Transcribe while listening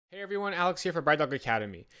Hey everyone, Alex here for Bright Dog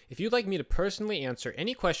Academy. If you'd like me to personally answer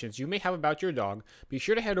any questions you may have about your dog, be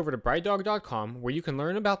sure to head over to brightdog.com where you can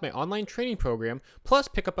learn about my online training program, plus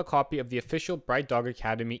pick up a copy of the official Bright Dog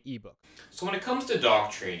Academy ebook. So when it comes to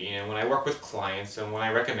dog training and when I work with clients and when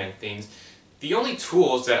I recommend things, the only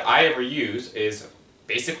tools that I ever use is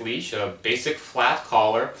basic leash, a basic flat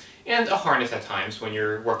collar, and a harness at times when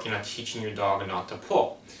you're working on teaching your dog not to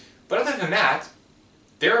pull. But other than that,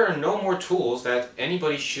 there are no more tools that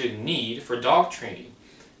anybody should need for dog training.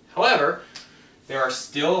 However, there are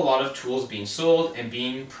still a lot of tools being sold and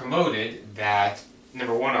being promoted that,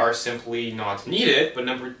 number one, are simply not needed, but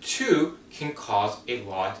number two, can cause a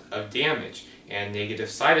lot of damage and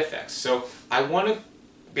negative side effects. So I want to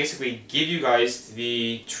basically give you guys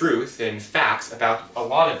the truth and facts about a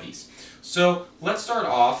lot of these. So let's start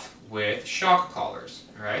off with shock collars,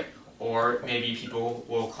 all right? Or maybe people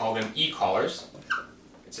will call them e-collars.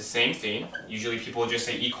 It's the same thing. Usually people just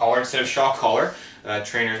say e-collar instead of shock collar.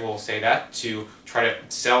 Trainers will say that to try to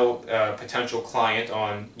sell a potential client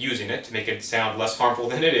on using it to make it sound less harmful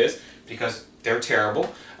than it is, because they're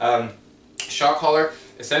terrible. Shock collar,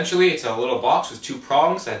 essentially it's a little box with two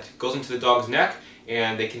prongs that goes into the dog's neck,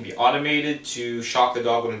 and they can be automated to shock the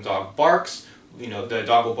dog when the dog barks. You know, the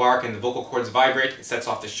dog will bark and the vocal cords vibrate, it sets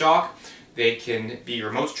off the shock. They can be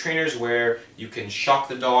remote trainers where you can shock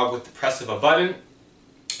the dog with the press of a button.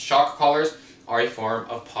 Shock collars are a form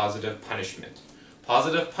of positive punishment.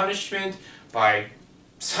 Positive punishment, by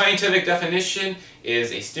scientific definition,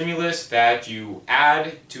 is a stimulus that you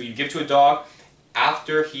give to a dog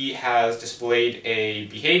after he has displayed a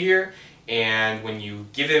behavior, and when you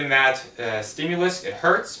give him that stimulus, it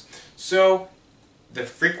hurts. So the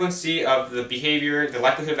frequency of the behavior, the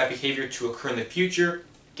likelihood of that behavior to occur in the future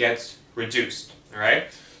gets reduced. All right?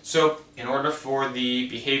 So in order for the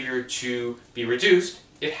behavior to be reduced,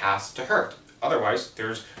 it has to hurt. Otherwise,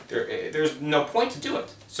 there's no point to do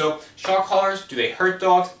it. So shock collars, do they hurt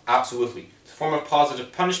dogs? Absolutely. It's a form of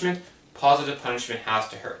positive punishment. Positive punishment has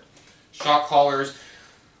to hurt. Shock collars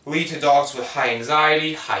lead to dogs with high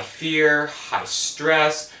anxiety, high fear, high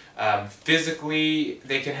stress. Physically,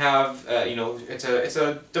 they can have, it's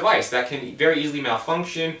a device that can very easily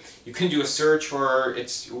malfunction. You can do a search for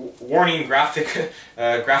its warning graphic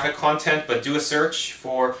content, but do a search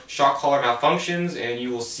for shock collar malfunctions, and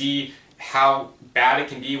you will see how bad it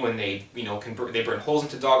can be when they burn holes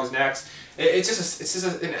into dogs' necks. It's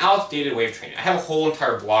just an outdated way of training. I have a whole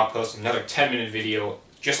entire blog post, another 10-minute video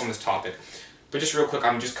just on this topic. But just real quick,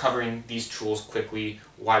 I'm just covering these tools quickly,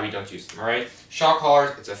 why we don't use them, alright? Shock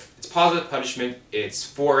collars, it's positive punishment, it's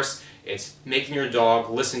force, it's making your dog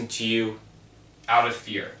listen to you out of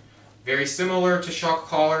fear. Very similar to shock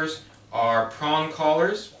collars are prong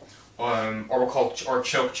collars, or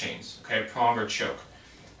choke chains, okay, prong or choke.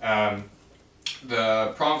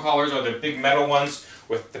 The prong collars are the big metal ones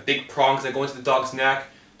with the big prongs that go into the dog's neck.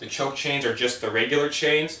 The choke chains are just the regular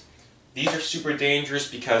chains. These are super dangerous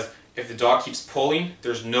because if the dog keeps pulling,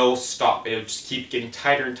 there's no stop. It'll just keep getting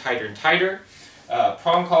tighter and tighter and tighter.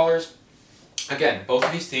 Prong collars, again, both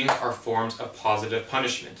of these things are forms of positive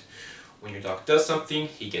punishment. When your dog does something,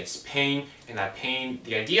 he gets pain, and that pain,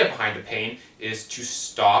 the idea behind the pain is to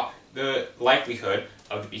stop the likelihood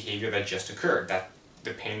of the behavior that just occurred, that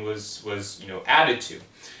the pain was added to.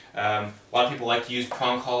 A lot of people like to use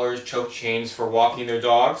prong collars, choke chains for walking their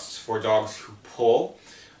dogs, for dogs who pull.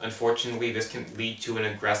 Unfortunately, this can lead to an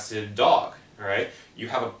aggressive dog, all right? You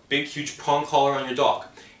have a big, huge prong collar on your dog,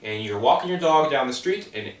 and you're walking your dog down the street,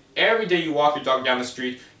 and every day you walk your dog down the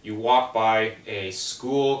street, you walk by a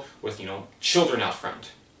school with, children out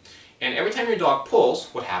front. And every time your dog pulls,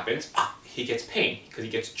 what happens? He gets pain, because he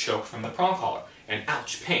gets choked from the prong collar. And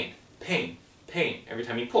ouch, pain, pain, pain, every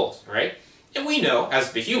time he pulls, all right? And we know,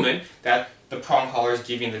 as the human, that the prong collar is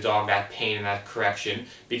giving the dog that pain and that correction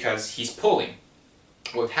because he's pulling.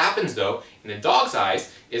 What happens, though, in the dog's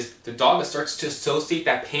eyes, is the dog starts to associate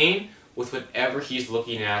that pain with whatever he's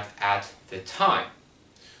looking at the time.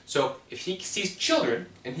 So if he sees children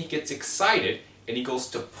and he gets excited and he goes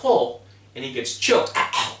to pull and he gets choked,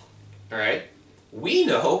 all right, we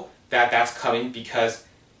know that that's coming because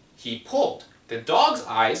he pulled. The dog's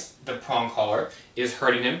eyes, the prong collar, is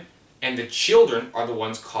hurting him, and the children are the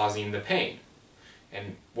ones causing the pain.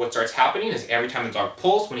 And what starts happening is every time the dog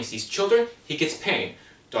pulls, when he sees children, he gets pain.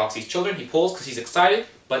 Dog sees children, he pulls because he's excited,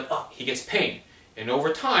 but he gets pain. And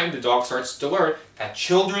over time, the dog starts to learn that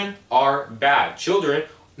children are bad. Children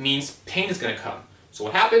means pain is going to come. So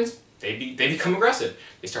what happens? They become aggressive.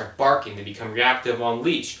 They start barking. They become reactive on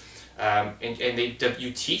leash.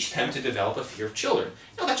 You teach them to develop a fear of children.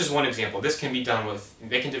 Now that's just one example. This can be done with,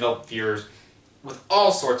 they can develop fears with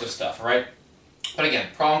all sorts of stuff, right? But again,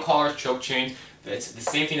 prong collars, choke chains, it's the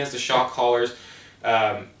same thing as the shock collars.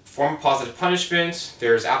 Form of positive punishment,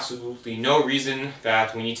 there's absolutely no reason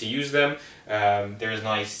that we need to use them. There is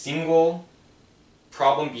not a single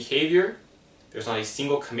problem behavior. There's not a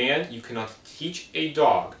single command. You cannot teach a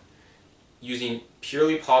dog using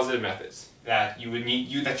purely positive methods that you would need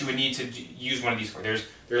to use one of these for.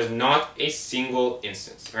 There's not a single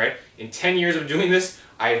instance, right? In 10 years of doing this,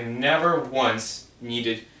 I've never once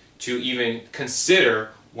needed to even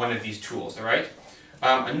consider one of these tools, all right?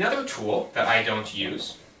 Another tool that I don't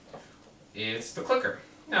use is the clicker.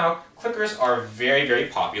 Now, clickers are very, very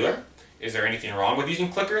popular. Is there anything wrong with using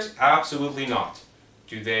clickers? Absolutely not.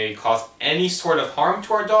 Do they cause any sort of harm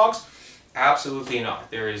to our dogs? Absolutely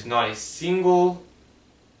not. There is not a single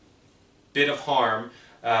bit of harm.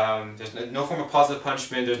 There's no form of positive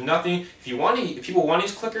punishment. There's nothing. If people want to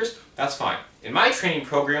use clickers, that's fine. In my training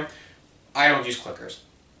program, I don't use clickers.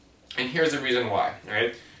 And here's the reason why,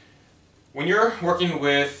 right? When you're working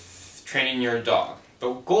with training your dog,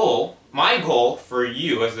 my goal for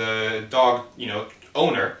you as a dog,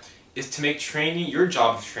 owner, is to make your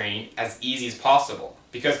job of training as easy as possible.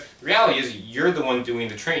 Because the reality is you're the one doing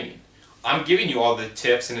the training. I'm giving you all the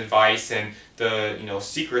tips and advice and the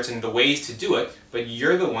secrets and the ways to do it, but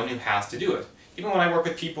you're the one who has to do it. Even when I work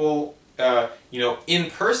with people, in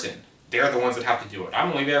person, they're the ones that have to do it.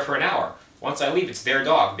 I'm only there for an hour. Once I leave, it's their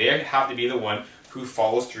dog. They have to be the one who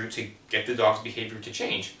follows through to get the dog's behavior to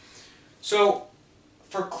change. So,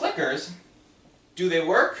 for clickers, do they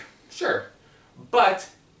work? Sure, but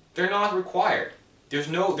they're not required.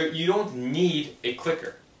 You don't need a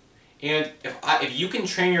clicker. And if you can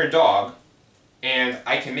train your dog, and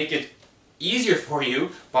I can make it easier for you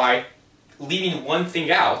by leaving one thing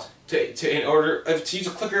out, in order to use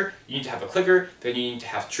a clicker, you need to have a clicker, then you need to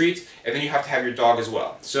have treats, and then you have to have your dog as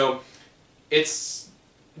well. So it's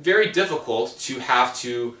very difficult to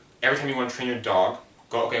every time you want to train your dog,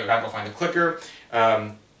 okay, I gotta go find the clicker,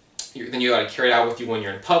 then you gotta carry it out with you when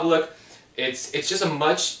you're in public. It's just a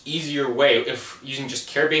much easier way, if using just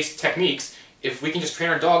care-based techniques, if we can just train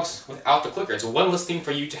our dogs without the clicker. It's one less thing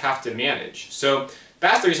for you to have to manage. So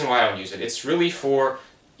that's the reason why I don't use it. It's really for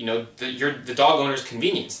the dog owner's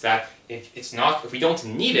convenience, that if we don't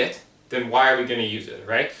need it, then why are we going to use it,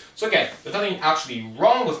 right? So again, there's nothing actually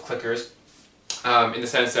wrong with clickers in the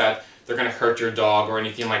sense that they're going to hurt your dog or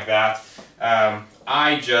anything like that.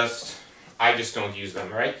 I just don't use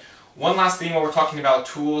them, right? One last thing while we're talking about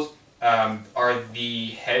tools are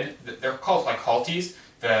they're called like halties,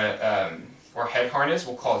 or head harness.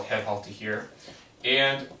 We'll call it head halty here.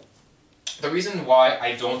 And the reason why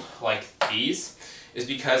I don't like these is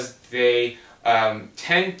because they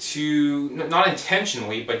tend to, not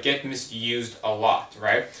intentionally, but get misused a lot,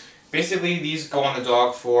 right? Basically, these go on the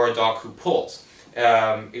dog for a dog who pulls.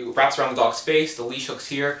 It wraps around the dog's face, the leash hooks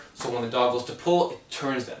here, so when the dog goes to pull, it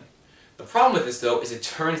turns them. The problem with this, though, is it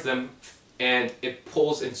turns them and it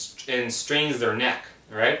pulls and strains their neck,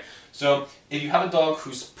 right? So if you have a dog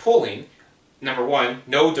who's pulling, number one,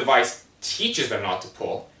 no device teaches them not to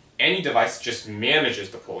pull. Any device just manages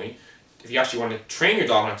the pulling. If you actually want to train your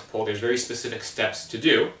dog not to pull, there's very specific steps to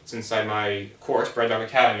do. It's inside my course, Bright Dog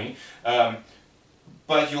Academy.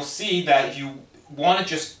 But you'll see that if you want to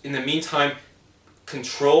just, in the meantime,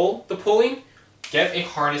 control the pulling, get a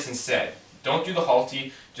harness instead. Don't do the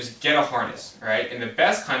halty, just get a harness, right? And the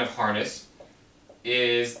best kind of harness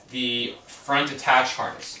is the front attach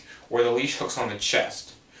harness, where the leash hooks on the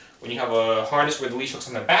chest. When you have a harness where the leash hooks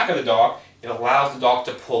on the back of the dog, it allows the dog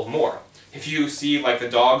to pull more. If you see like the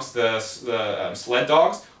dogs, the sled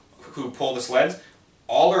dogs who pull the sleds,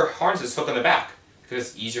 all their harnesses hook on the back because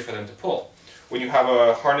it's easier for them to pull. When you have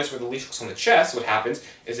a harness where the leash hooks on the chest, what happens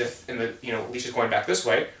is if the leash is going back this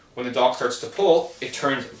way, when the dog starts to pull, it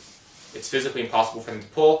turns them. It's physically impossible for them to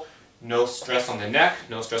pull. No stress on the neck,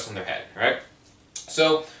 no stress on their head, right?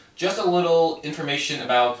 So just a little information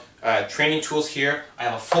about training tools here. I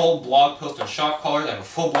have a full blog post on shock collars. I have a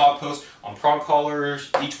full blog post on prong collars,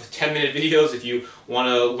 each with 10-minute videos if you want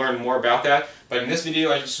to learn more about that. But in this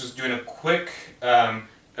video, I just was doing a quick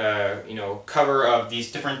cover of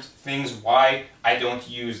these different things, why I don't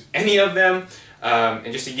use any of them,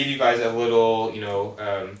 and just to give you guys a little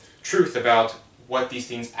truth about what these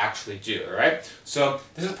things actually do. All right. So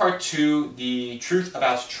this is part 2, the truth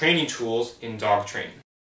about training tools in dog training.